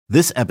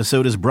This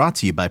episode is brought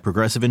to you by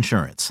Progressive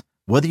Insurance.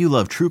 Whether you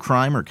love true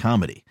crime or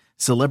comedy,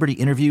 celebrity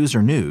interviews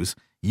or news,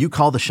 you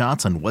call the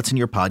shots on what's in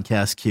your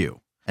podcast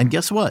queue. And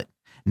guess what?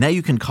 Now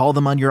you can call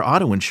them on your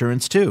auto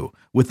insurance too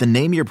with the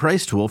Name Your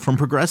Price tool from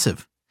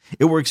Progressive.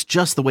 It works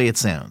just the way it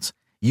sounds.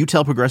 You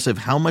tell Progressive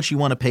how much you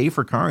want to pay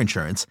for car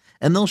insurance,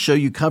 and they'll show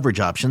you coverage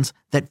options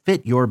that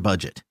fit your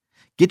budget.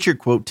 Get your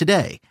quote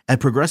today at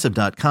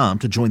Progressive.com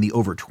to join the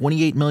over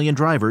 28 million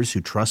drivers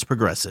who trust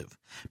Progressive.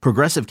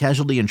 Progressive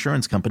Casualty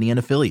Insurance Company and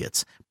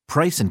Affiliates.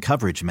 Price and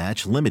coverage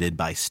match limited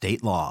by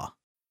state law.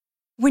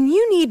 When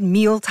you need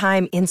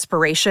mealtime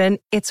inspiration,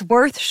 it's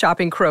worth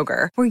shopping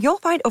Kroger, where you'll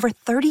find over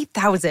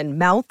 30,000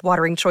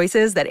 mouth-watering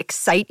choices that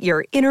excite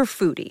your inner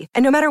foodie.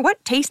 And no matter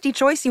what tasty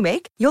choice you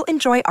make, you'll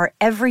enjoy our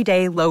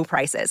everyday low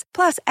prices,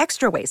 plus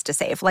extra ways to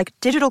save, like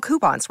digital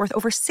coupons worth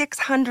over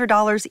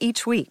 $600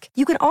 each week.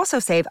 You can also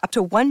save up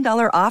to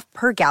 $1 off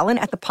per gallon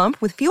at the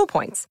pump with fuel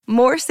points.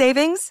 More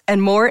savings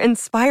and more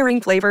inspiring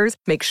flavors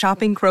make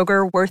shopping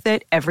Kroger worth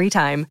it every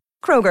time.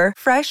 Kroger,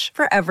 fresh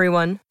for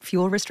everyone.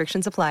 Fuel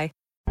restrictions apply.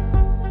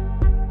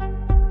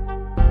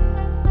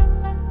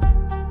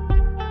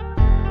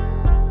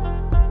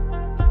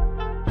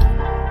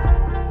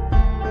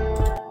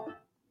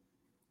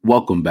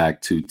 Welcome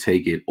back to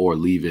Take It or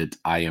Leave It.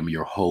 I am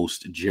your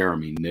host,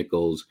 Jeremy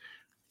Nichols,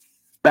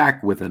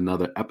 back with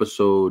another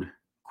episode.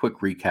 Quick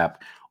recap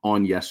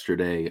on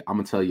yesterday. I'm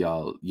going to tell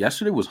y'all,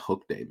 yesterday was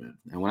Hook Day, man.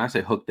 And when I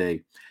say Hook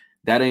Day,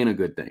 that ain't a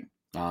good thing.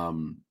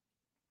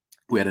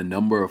 We had a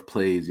number of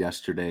plays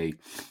yesterday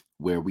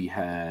where we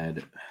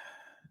had,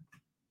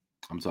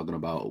 I'm talking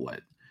about what?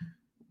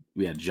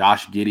 We had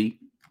Josh Giddey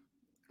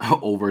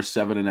over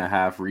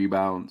 7.5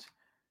 rebounds.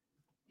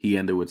 He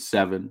ended with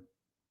 7.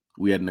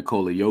 We had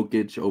Nikola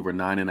Jokic over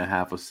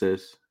 9.5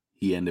 assists.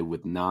 He ended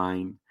with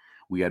 9.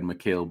 We had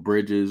Mikal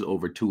Bridges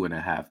over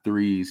 2.5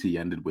 threes. He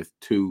ended with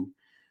 2.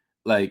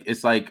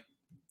 It's like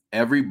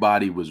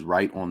everybody was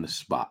right on the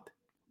spot.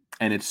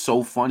 And it's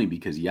so funny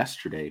because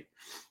yesterday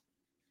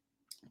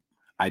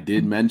I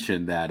did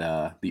mention that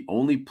the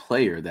only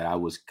player that I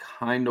was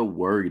kind of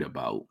worried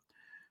about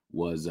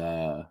was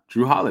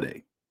Drew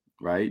Holiday,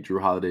 right? Drew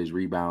Holiday's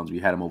rebounds. We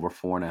had him over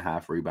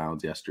 4.5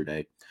 rebounds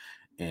yesterday.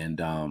 And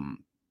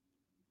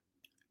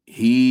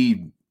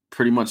he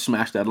pretty much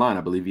smashed that line.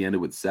 I believe he ended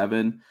with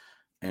 7.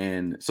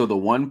 And so the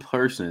one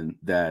person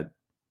that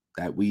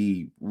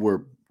we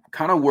were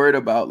kind of worried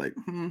about, like,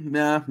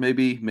 nah,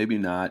 maybe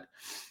not.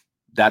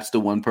 That's the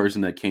one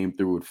person that came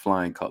through with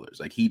flying colors.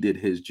 Like, he did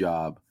his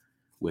job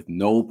with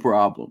no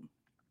problem.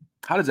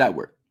 How does that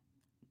work?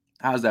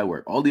 How does that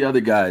work? All the other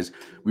guys,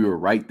 we were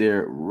right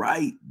there.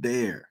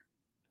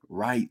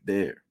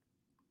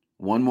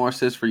 One more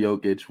assist for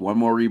Jokic, one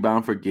more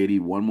rebound for Giddey,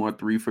 one more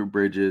 3 for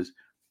Bridges.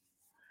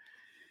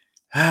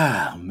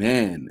 Ah,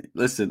 man.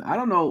 Listen, I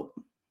don't know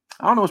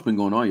what's been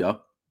going on,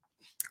 y'all.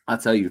 I'll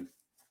tell you.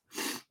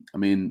 I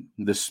mean,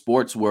 the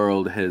sports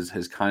world has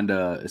kind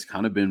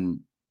of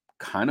been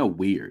kind of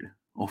weird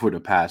over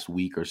the past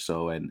week or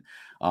so. And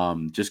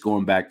just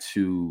going back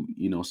to,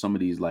 some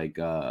of these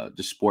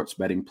just sports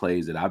betting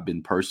plays that I've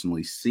been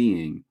personally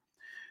seeing,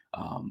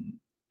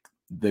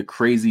 the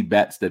crazy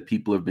bets that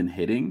people have been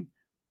hitting,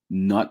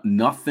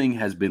 nothing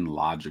has been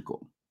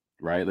logical,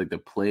 right? Like, the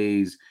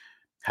plays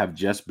have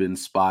just been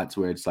spots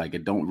where it's like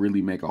it don't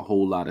really make a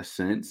whole lot of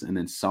sense, and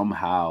then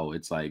somehow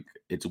it's like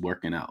it's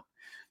working out,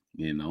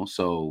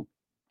 So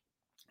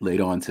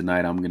later on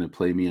tonight, I'm gonna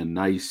play me a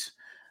nice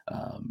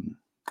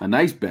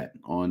bet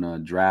on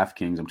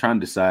DraftKings. I'm trying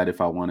to decide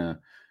if I want to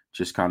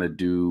just kind of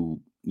do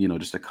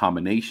just a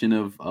combination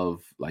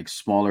of like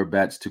smaller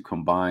bets to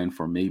combine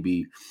for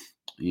maybe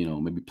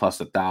plus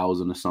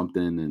 1,000 or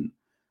something, and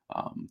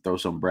throw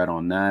some bread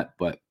on that,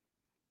 but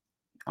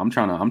I'm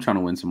trying to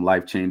win some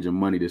life-changing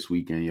money this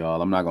weekend,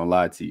 y'all. I'm not going to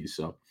lie to you.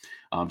 So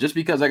just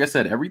because, like I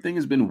said, everything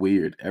has been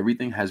weird.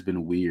 Everything has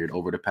been weird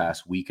over the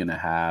past week and a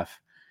half.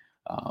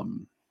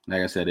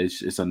 Like I said,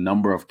 it's a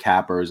number of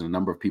cappers and a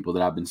number of people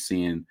that I've been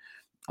seeing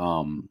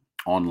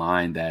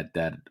online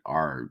that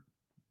are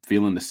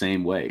feeling the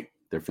same way.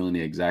 They're feeling the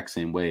exact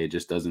same way. It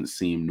just doesn't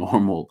seem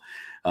normal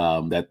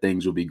that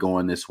things will be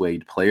going this way.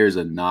 Players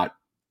are not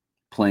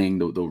playing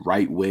the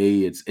right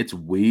way. It's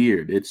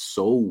weird. It's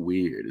so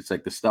weird. It's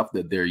like the stuff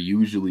that they're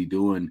usually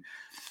doing,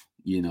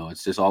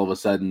 it's just all of a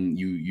sudden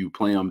you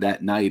play them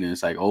that night and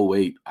it's like, oh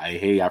wait,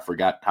 I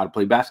forgot how to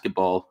play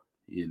basketball,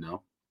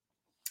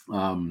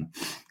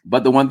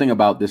 but the one thing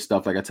about this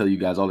stuff, like I tell you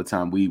guys all the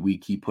time, we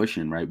keep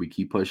pushing, right? We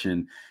keep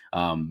pushing.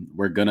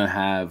 When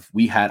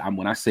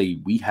I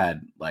say we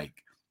had like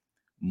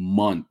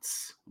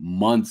months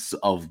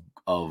of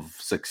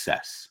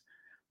success.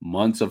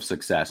 Months of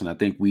success. And I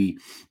think we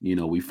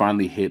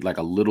finally hit like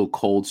a little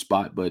cold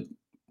spot, but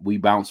we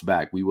bounce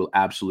back. We will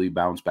absolutely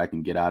bounce back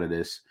and get out of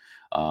this.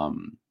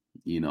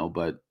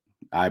 But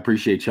I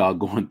appreciate y'all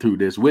going through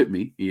this with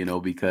me,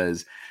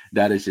 because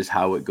that is just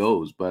how it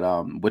goes. But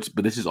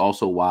this is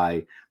also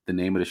why the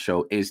name of the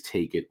show is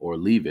Take It or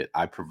Leave It.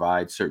 I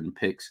provide certain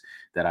picks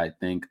that I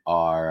think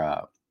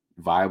are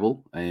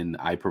viable, and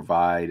I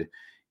provide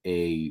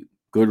a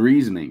good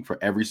reasoning for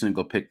every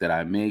single pick that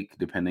I make,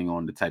 depending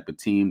on the type of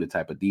team, the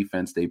type of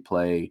defense they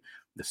play,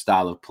 the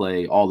style of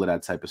play, all of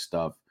that type of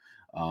stuff.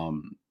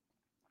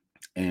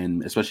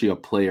 And especially a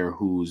player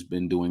who's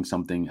been doing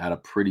something at a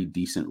pretty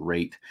decent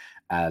rate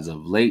as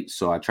of late.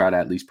 So I try to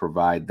at least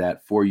provide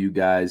that for you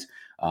guys.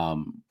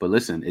 But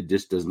listen, it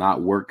just does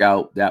not work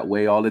out that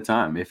way all the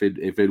time. If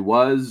it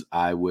was,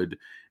 I would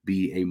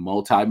be a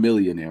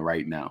multi-millionaire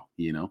right now,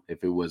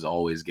 if it was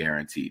always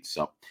guaranteed.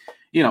 So,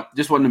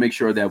 just wanted to make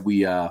sure that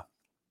we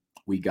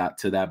got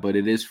to that. But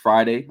it is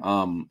Friday.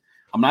 I'm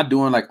not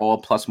doing like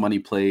all plus money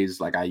plays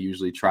like I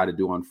usually try to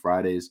do on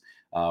Fridays.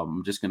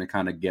 I'm just going to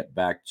kind of get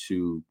back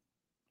to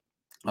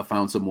I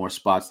found some more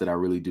spots that I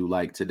really do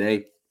like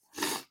today,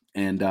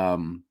 and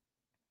I'm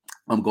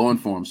going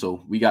for them.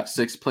 So we got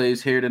 6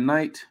 plays here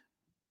tonight.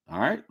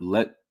 All right,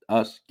 let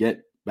us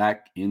get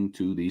back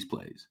into these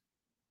plays.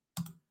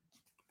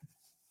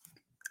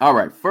 All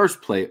right,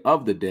 first play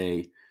of the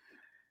day.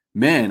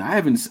 Man, I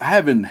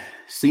haven't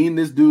seen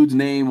this dude's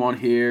name on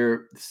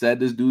here, said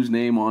this dude's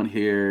name on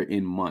here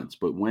in months.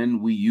 But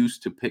when we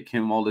used to pick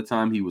him all the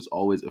time, he was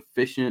always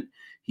efficient.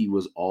 He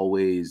would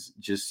always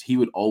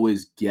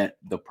get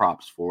the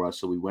props for us.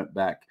 So we went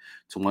back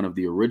to one of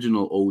the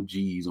original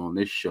OGs on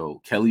this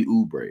show, Kelly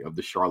Oubre of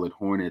the Charlotte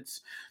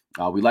Hornets.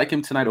 We like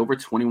him tonight over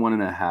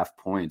 21.5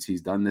 points.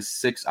 He's done this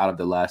 6 out of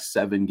the last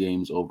 7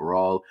 games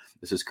overall.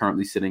 This is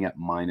currently sitting at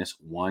minus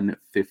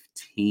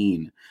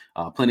 115.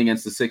 Playing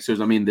against the Sixers,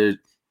 I mean, there's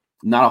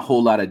not a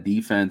whole lot of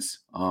defense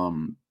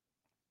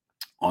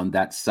on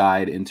that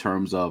side in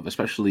terms of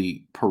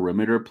especially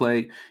perimeter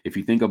play. If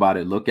you think about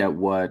it, look at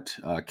what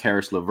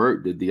Karis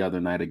LeVert did the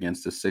other night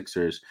against the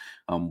Sixers,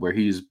 where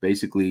he's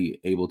basically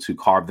able to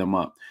carve them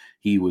up.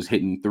 He was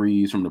hitting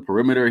threes from the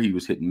perimeter. He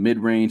was hitting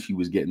mid-range. He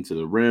was getting to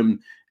the rim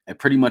and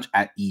pretty much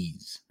at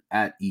ease.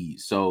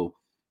 So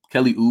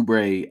Kelly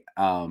Oubre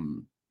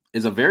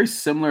is a very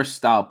similar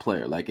style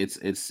player. Like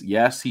it's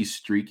yes, he's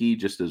streaky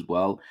just as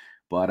well,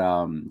 but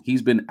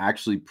he's been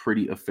actually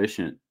pretty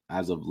efficient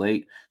as of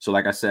late. So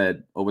like I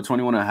said, over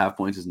 21.5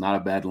 points is not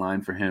a bad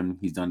line for him.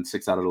 He's done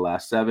 6 out of the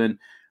last 7.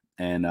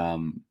 And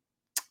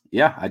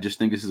I just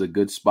think this is a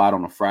good spot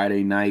on a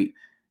Friday night,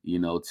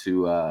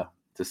 to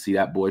see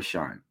that boy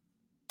shine.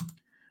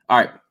 All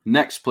right,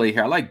 next play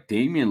here. I like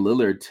Damian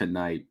Lillard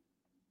tonight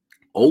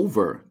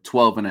over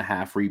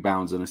 12.5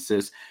 rebounds and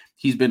assists.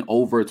 He's been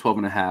over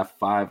 12.5,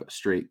 5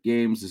 straight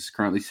games. This is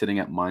currently sitting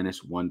at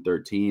minus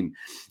 113.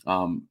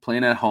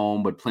 Playing at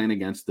home, but playing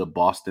against the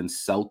Boston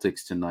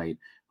Celtics tonight,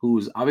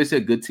 who's obviously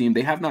a good team.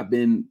 They have not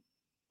been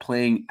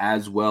playing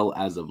as well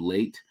as of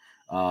late.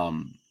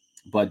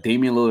 But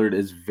Damian Lillard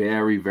is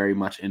very, very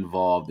much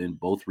involved in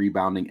both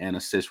rebounding and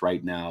assists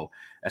right now,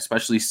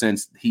 especially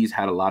since he's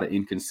had a lot of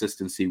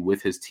inconsistency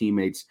with his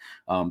teammates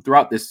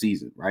throughout this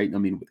season, right? I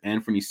mean,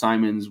 Anthony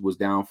Simons was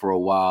down for a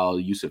while.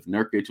 Yusuf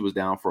Nurkic was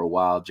down for a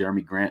while.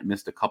 Jeremy Grant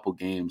missed a couple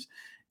games.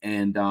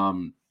 And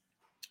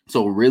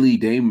so really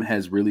Dame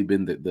has really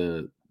been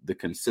the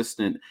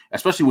consistent,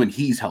 especially when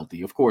he's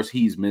healthy. Of course,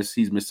 he's missed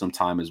some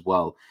time as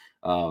well.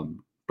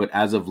 But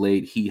as of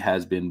late, he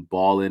has been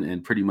balling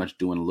and pretty much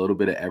doing a little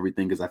bit of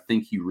everything because I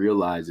think he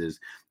realizes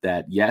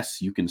that,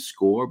 yes, you can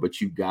score,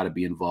 but you've got to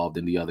be involved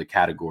in the other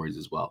categories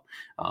as well.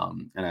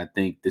 And I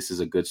think this is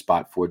a good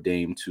spot for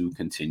Dame to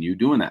continue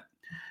doing that.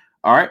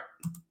 All right.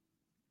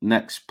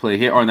 Next play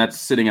here, and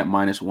that's sitting at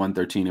minus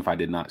 113 if I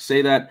did not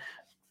say that.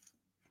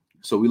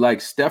 So we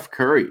like Steph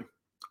Curry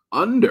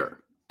under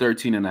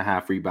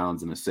 13.5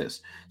 rebounds and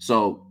assists.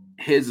 So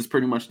his is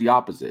pretty much the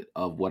opposite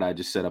of what I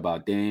just said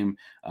about Dame.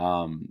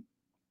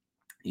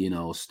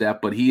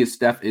 Steph, but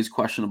Steph is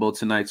questionable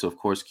tonight. So of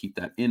course, keep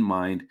that in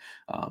mind.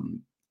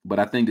 But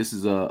I think this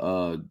is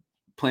a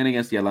playing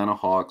against the Atlanta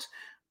Hawks.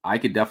 I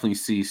could definitely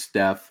see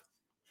Steph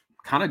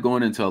kind of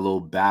going into a little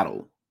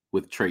battle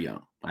with Trae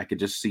Young. I could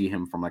just see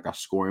him from like a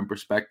scoring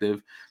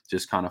perspective,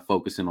 just kind of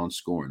focusing on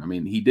scoring. I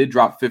mean, he did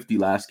drop 50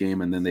 last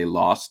game and then they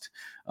lost.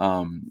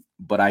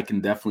 But I can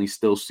definitely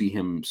still see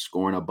him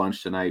scoring a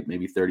bunch tonight,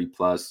 maybe 30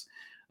 plus.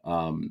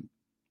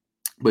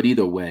 But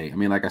either way, I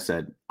mean, like I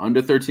said, under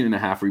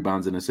 13.5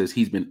 rebounds and assists.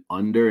 He's been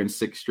under in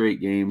 6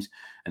 straight games,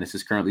 and this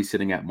is currently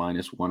sitting at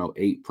minus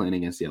 108 playing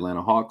against the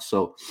Atlanta Hawks.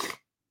 So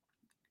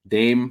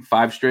Dame,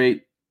 5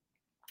 straight,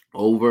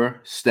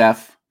 over.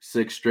 Steph,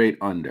 6 straight,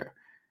 under.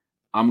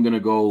 I'm going to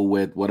go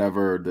with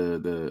whatever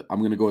I'm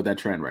going to go with that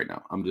trend right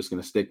now. I'm just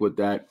going to stick with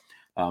that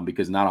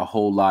because not a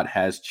whole lot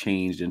has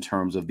changed in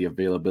terms of the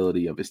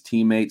availability of his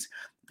teammates.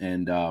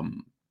 And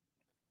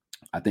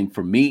I think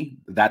for me,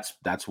 that's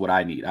what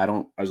I need.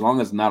 As long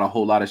as not a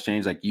whole lot has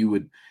changed, like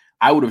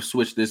I would have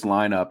switched this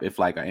lineup if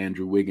like a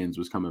Andrew Wiggins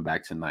was coming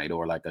back tonight,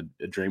 or like a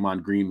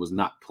Draymond Green was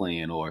not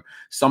playing, or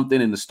something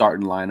in the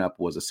starting lineup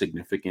was a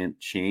significant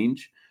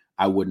change.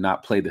 I would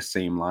not play the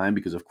same line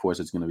because of course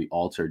it's going to be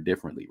altered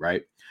differently,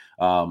 right?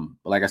 But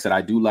like I said,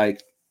 I do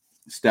like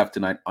Steph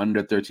tonight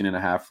under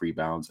 13.5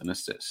 rebounds and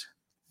assists.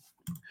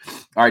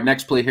 All right,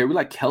 next play here. We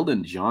like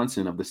Keldon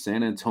Johnson of the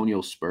San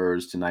Antonio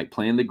Spurs tonight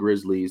playing the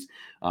Grizzlies.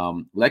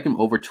 We like him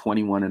over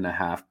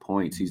 21.5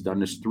 points. He's done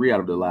this 3 out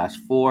of the last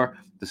 4.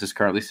 This is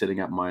currently sitting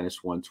at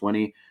minus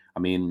 120. I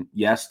mean,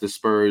 yes, the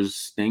Spurs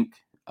stink,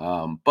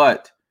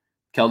 but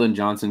Keldon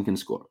Johnson can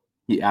score.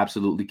 He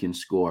absolutely can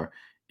score.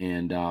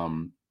 And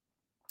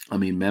I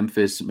mean,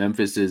 Memphis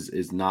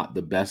is not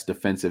the best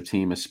defensive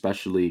team,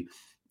 especially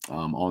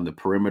on the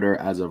perimeter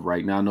as of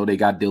right now. I know they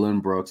got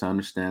Dylan Brooks. I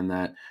understand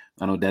that.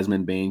 I know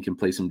Desmond Bane can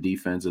play some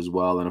defense as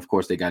well. And of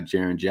course, they got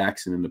Jaren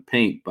Jackson in the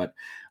paint. But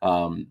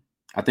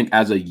I think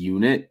as a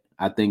unit,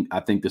 I think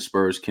the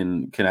Spurs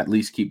can at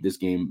least keep this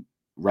game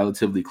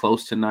relatively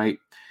close tonight.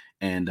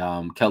 And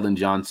Keldon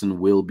Johnson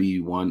will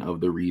be one of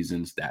the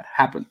reasons that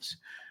happens.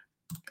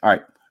 All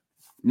right.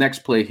 Next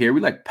play here,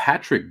 we like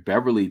Patrick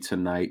Beverley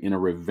tonight in a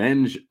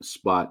revenge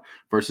spot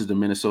versus the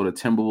Minnesota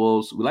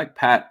Timberwolves. We like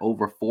Pat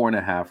over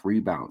 4.5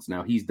 rebounds.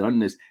 Now, he's done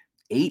this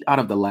 8 out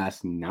of the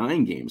last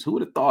 9 games. Who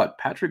would have thought?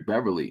 Patrick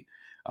Beverley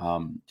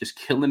just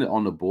killing it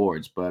on the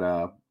boards.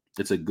 But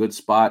it's a good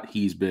spot.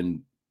 He's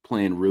been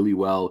playing really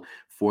well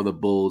for the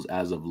Bulls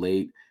as of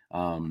late.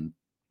 And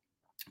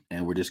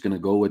we're just going to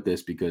go with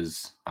this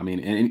because, I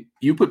mean, and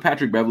you put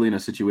Patrick Beverley in a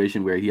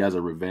situation where he has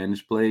a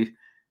revenge play,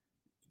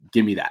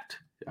 give me that.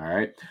 All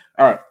right.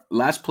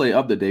 Last play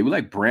of the day. We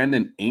like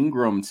Brandon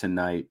Ingram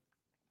tonight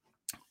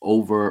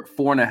over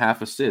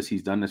 4.5 assists.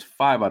 He's done this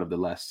 5 out of the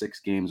last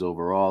 6 games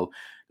overall.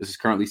 This is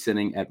currently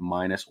sitting at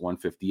minus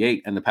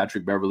 158. And the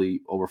Patrick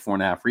Beverley over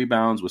 4.5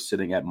 rebounds was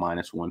sitting at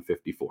minus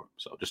 154.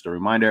 So just a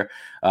reminder.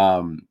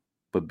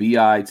 But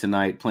BI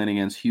tonight playing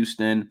against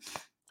Houston,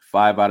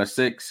 5 out of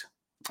 6.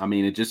 I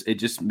mean, it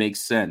just makes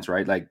sense,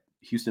 right? Like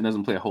Houston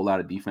doesn't play a whole lot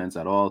of defense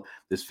at all.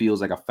 This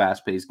feels like a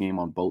fast-paced game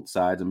on both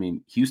sides. I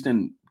mean,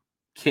 Houston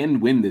can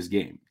win this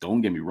game.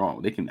 Don't get me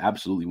wrong. They can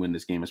absolutely win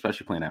this game,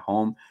 especially playing at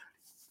home.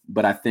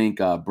 But I think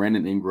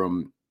Brandon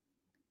Ingram,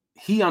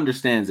 he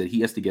understands that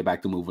he has to get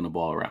back to moving the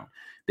ball around.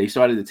 They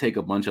started to take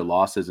a bunch of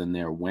losses in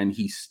there when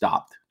he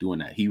stopped doing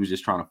that. He was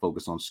just trying to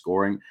focus on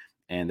scoring,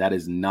 and that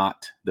is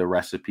not the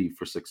recipe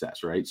for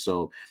success, right?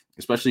 So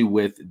especially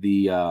with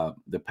the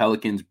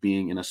Pelicans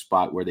being in a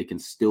spot where they can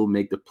still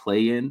make the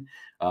play-in,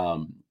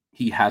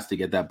 he has to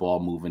get that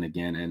ball moving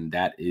again, and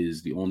that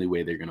is the only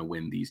way they're going to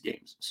win these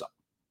games. So,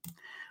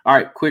 all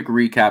right, quick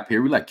recap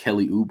here. We like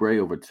Kelly Oubre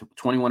over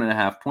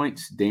 21.5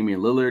 points. Damian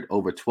Lillard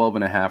over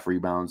 12.5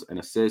 rebounds and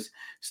assists.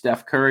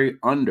 Steph Curry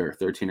under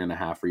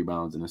 13.5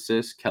 rebounds and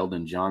assists.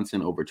 Keldon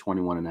Johnson over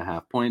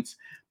 21.5 points.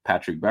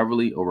 Patrick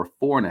Beverley over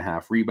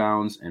 4.5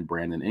 rebounds. And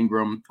Brandon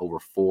Ingram over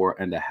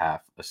 4.5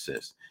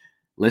 assists.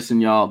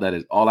 Listen, y'all, that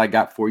is all I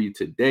got for you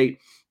today.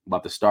 I'm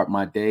about to start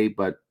my day,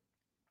 but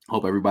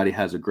hope everybody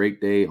has a great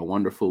day, a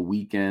wonderful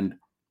weekend.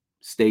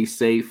 Stay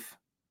safe.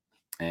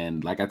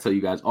 And like I tell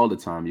you guys all the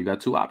time, you got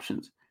 2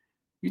 options.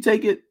 You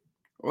take it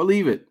or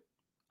leave it.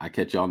 I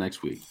catch y'all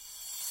next week.